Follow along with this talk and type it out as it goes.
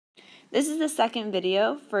This is the second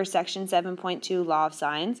video for section 7.2 Law of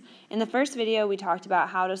Sines. In the first video, we talked about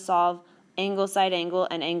how to solve angle-side angle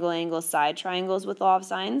and angle-angle-side triangles with law of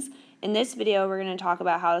sines. In this video, we're going to talk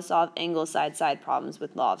about how to solve angle-side-side problems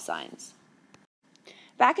with law of sines.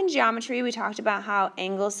 Back in geometry, we talked about how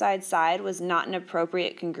angle-side-side was not an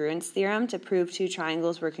appropriate congruence theorem to prove two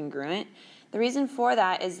triangles were congruent. The reason for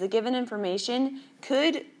that is the given information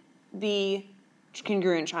could be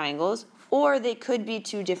congruent triangles, or they could be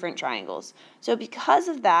two different triangles. So because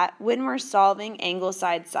of that, when we're solving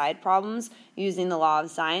angle-side-side problems using the law of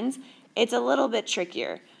sines, it's a little bit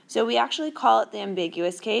trickier. So we actually call it the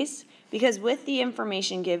ambiguous case, because with the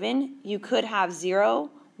information given, you could have 0,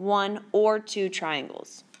 1, or 2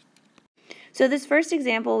 triangles. So this first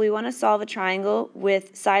example, we want to solve a triangle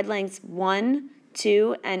with side lengths 1,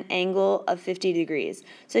 2, and angle of 50 degrees.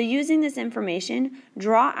 So using this information,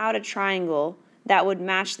 draw out a triangle that would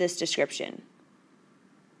match this description.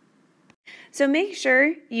 So make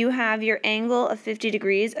sure you have your angle of 50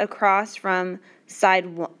 degrees across from side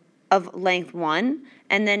of length 1,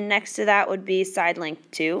 and then next to that would be side length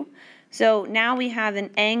 2. So now we have an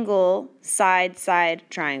angle side-side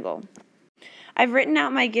triangle. I've written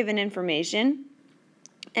out my given information,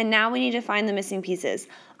 and now we need to find the missing pieces.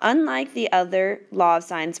 Unlike the other law of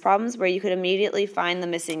sines problems where you could immediately find the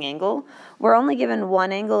missing angle, we're only given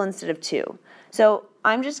one angle instead of two. So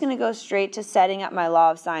I'm just going to go straight to setting up my law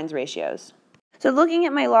of sines ratios. So looking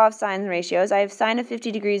at my law of sines ratios, I have sine of 50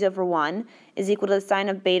 degrees over 1 is equal to the sine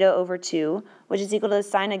of beta over 2, which is equal to the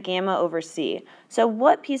sine of gamma over c. So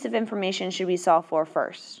what piece of information should we solve for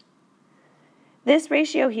first? This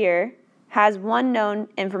ratio here has one known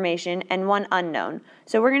information and one unknown.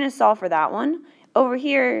 So we're going to solve for that one. Over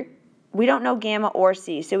here, we don't know gamma or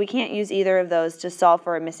c, so we can't use either of those to solve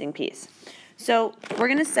for a missing piece. So we're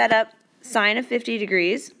going to set up sine of 50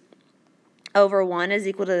 degrees over 1 is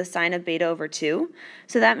equal to the sine of beta over 2.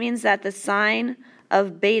 So that means that the sine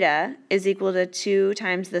of beta is equal to 2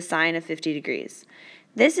 times the sine of 50 degrees.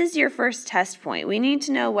 This is your first test point. We need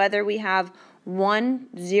to know whether we have 1,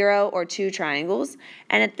 0, or 2 triangles.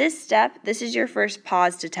 And at this step, this is your first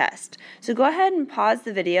pause to test. So go ahead and pause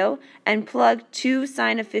the video and plug 2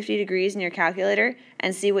 sine of 50 degrees in your calculator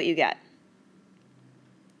and see what you get.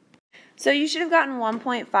 So you should have gotten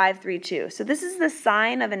 1.532. So this is the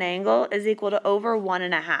sine of an angle is equal to over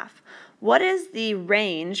 1.5. What is the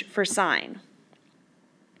range for sine?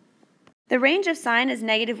 The range of sine is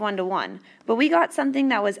 -1 to 1, but we got something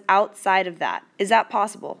that was outside of that. Is that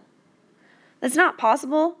possible? That's not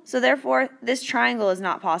possible, so therefore this triangle is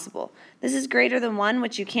not possible. This is greater than 1,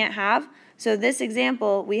 which you can't have, so this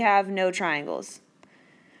example we have no triangles.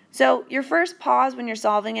 So your first pause when you're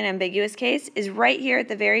solving an ambiguous case is right here at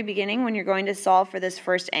the very beginning when you're going to solve for this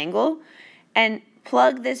first angle, and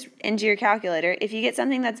plug this into your calculator. If you get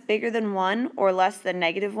something that's bigger than 1 or less than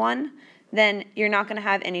 -1, then you're not going to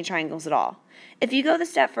have any triangles at all. If you go the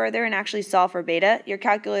step further and actually solve for beta, your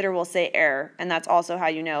calculator will say error, and that's also how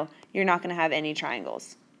you know you're not going to have any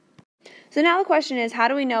triangles. So now the question is, how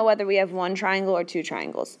do we know whether we have 1 triangle or 2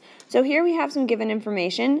 triangles? So here we have some given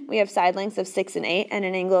information. We have side lengths of 6 and 8 and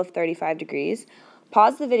an angle of 35 degrees.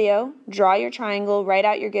 Pause the video, draw your triangle, write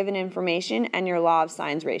out your given information and your law of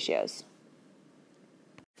sines ratios.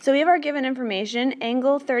 So we have our given information.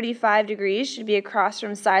 Angle 35 degrees should be across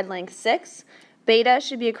from side length 6. Beta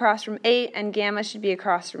should be across from 8 and gamma should be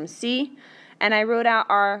across from c. And I wrote out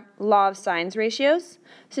our law of sines ratios.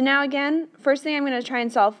 So now again, first thing I'm going to try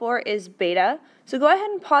and solve for is beta. So go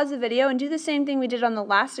ahead and pause the video and do the same thing we did on the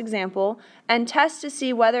last example and test to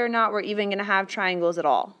see whether or not we're even going to have triangles at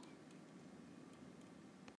all.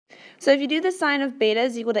 So if you do the sine of beta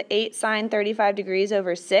is equal to 8 sine 35 degrees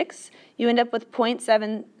over 6, you end up with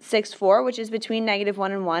 0.764, which is between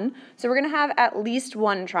 -1 and 1. So we're going to have at least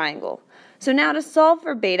one triangle. So now to solve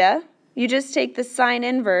for beta, you just take the sine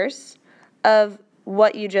inverse of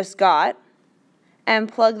what you just got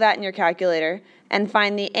and plug that in your calculator and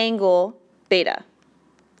find the angle beta.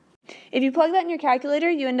 If you plug that in your calculator,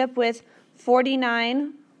 you end up with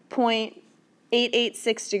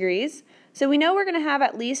 49.886 degrees. So we know we're going to have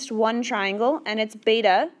at least one triangle, and its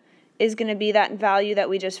beta is going to be that value that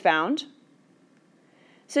we just found.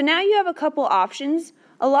 So now you have a couple options.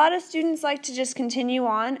 A lot of students like to just continue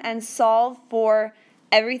on and solve for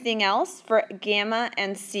everything else, for gamma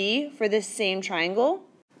and c for this same triangle.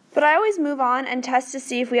 But I always move on and test to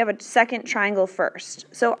see if we have a second triangle first.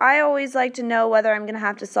 So I always like to know whether I'm going to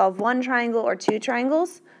have to solve 1 triangle or 2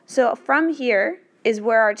 triangles. So from here is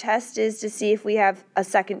where our test is to see if we have a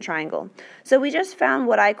second triangle. So we just found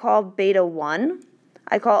what I call beta 1.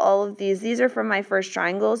 I call all of these are from my first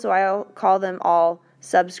triangle, so I'll call them all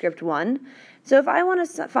subscript 1. So if I want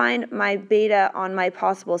to find my beta on my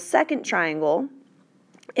possible second triangle,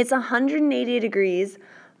 it's 180 degrees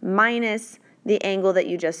minus the angle that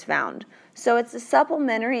you just found. So it's the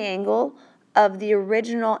supplementary angle of the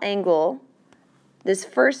original angle, this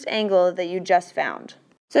first angle that you just found.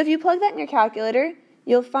 So if you plug that in your calculator,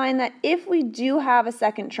 you'll find that if we do have a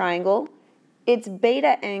second triangle, its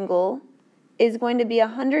beta angle is going to be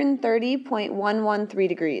 130.113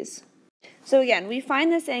 degrees. So again, we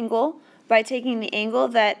find this angle by taking the angle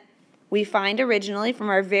that we find originally from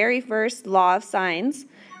our very first law of sines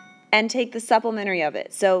and take the supplementary of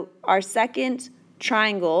it. So our second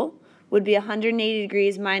triangle would be 180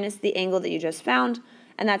 degrees minus the angle that you just found,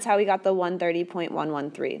 and that's how we got the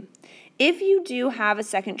 130.113. If you do have a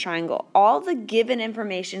second triangle, all the given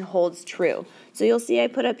information holds true. So you'll see I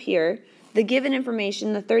put up here, the given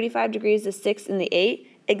information, the 35 degrees, the 6, and the 8,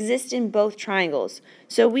 exist in both triangles.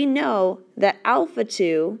 So we know that alpha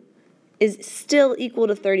 2 is still equal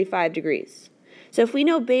to 35 degrees. So if we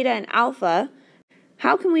know beta and alpha,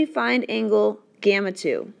 how can we find angle gamma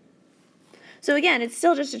 2? So again, it's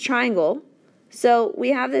still just a triangle. So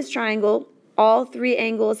we have this triangle. All three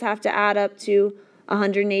angles have to add up to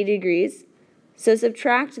 180 degrees. So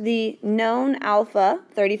subtract the known alpha,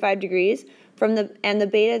 35 degrees, and the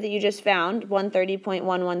beta that you just found,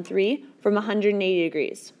 130.113, from 180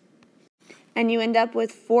 degrees. And you end up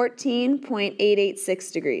with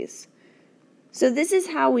 14.886 degrees. So this is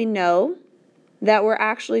how we know that we're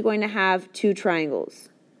actually going to have two triangles.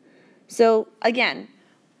 So again,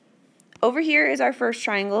 over here is our first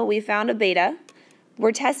triangle. We found a beta.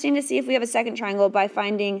 We're testing to see if we have a second triangle by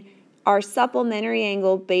finding our supplementary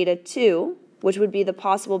angle beta 2, which would be the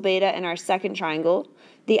possible beta in our second triangle.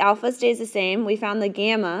 The alpha stays the same. We found the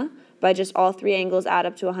gamma by just all three angles add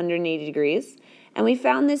up to 180 degrees. And we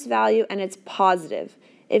found this value and it's positive.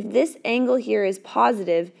 If this angle here is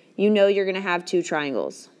positive, you know you're going to have two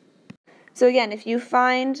triangles. So again, if you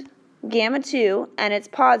find gamma 2 and it's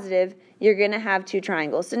positive, you're going to have two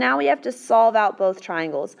triangles. So now we have to solve out both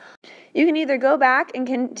triangles. You can either go back and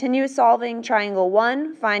continue solving triangle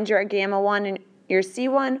 1, find your gamma 1 and your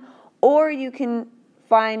C1, or you can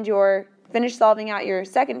finish solving out your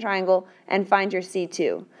second triangle and find your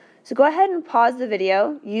C2. So go ahead and pause the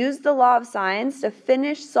video, use the law of sines to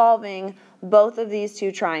finish solving both of these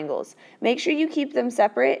two triangles. Make sure you keep them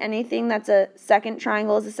separate. Anything that's a second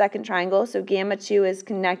triangle is a second triangle, so gamma 2 is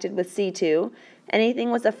connected with C2.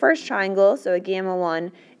 Anything with a first triangle, so a gamma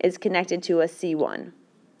 1, is connected to a C1.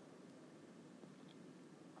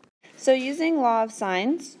 So using law of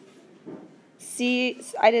sines,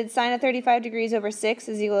 I did sine of 35 degrees over 6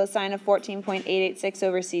 is equal to sine of 14.886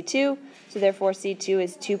 over C2, so therefore C2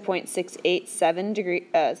 is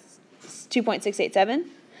 2.687.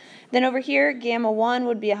 Then over here, gamma 1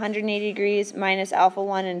 would be 180 degrees minus alpha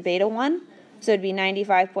 1 and beta 1, so it would be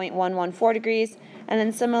 95.114 degrees. And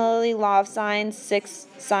then similarly, law of sines, 6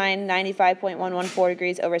 sine 95.114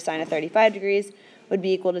 degrees over sine of 35 degrees would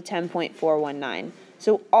be equal to 10.419.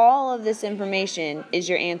 So all of this information is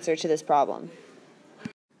your answer to this problem.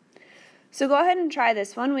 So go ahead and try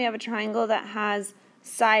this one. We have a triangle that has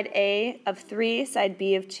side A of 3, side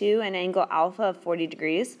B of 2, and angle alpha of 40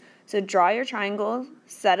 degrees. So draw your triangle,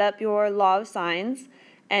 set up your law of sines,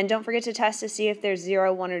 and don't forget to test to see if there's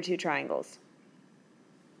 0, 1, or 2 triangles.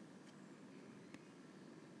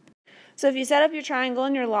 So if you set up your triangle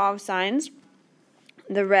and your law of sines,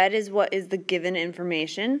 the red is what is the given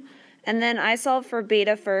information. And then I solved for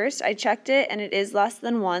beta first. I checked it and it is less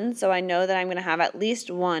than 1, so I know that I'm going to have at least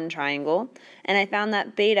one triangle. And I found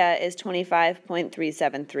that beta is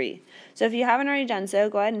 25.373. So if you haven't already done so,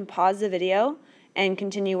 go ahead and pause the video and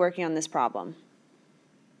continue working on this problem.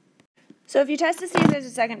 So if you test to see if there's a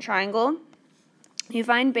second triangle, you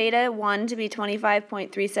find beta 1 to be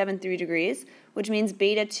 25.373 degrees, which means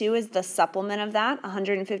beta 2 is the supplement of that,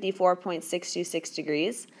 154.626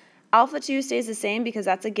 degrees. Alpha 2 stays the same because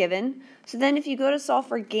that's a given. So then if you go to solve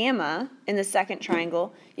for gamma in the second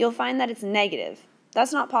triangle, you'll find that it's negative.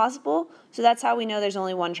 That's not possible, so that's how we know there's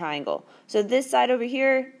only one triangle. So this side over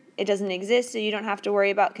here, it doesn't exist, so you don't have to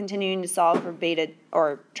worry about continuing to solve for beta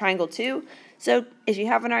or triangle 2. So if you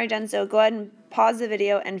haven't already done so, go ahead and pause the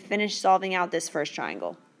video and finish solving out this first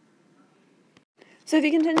triangle. So if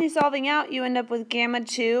you continue solving out, you end up with gamma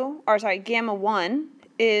 1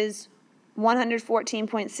 is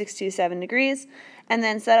 114.627 degrees, and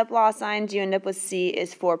then set up law of sines, you end up with C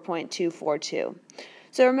is 4.242.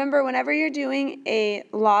 So remember, whenever you're doing a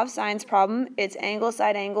law of sines problem, it's angle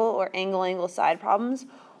side angle or angle angle side problems,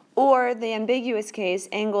 or the ambiguous case,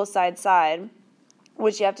 angle side side,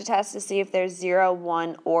 which you have to test to see if there's 0,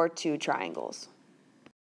 1, or 2 triangles.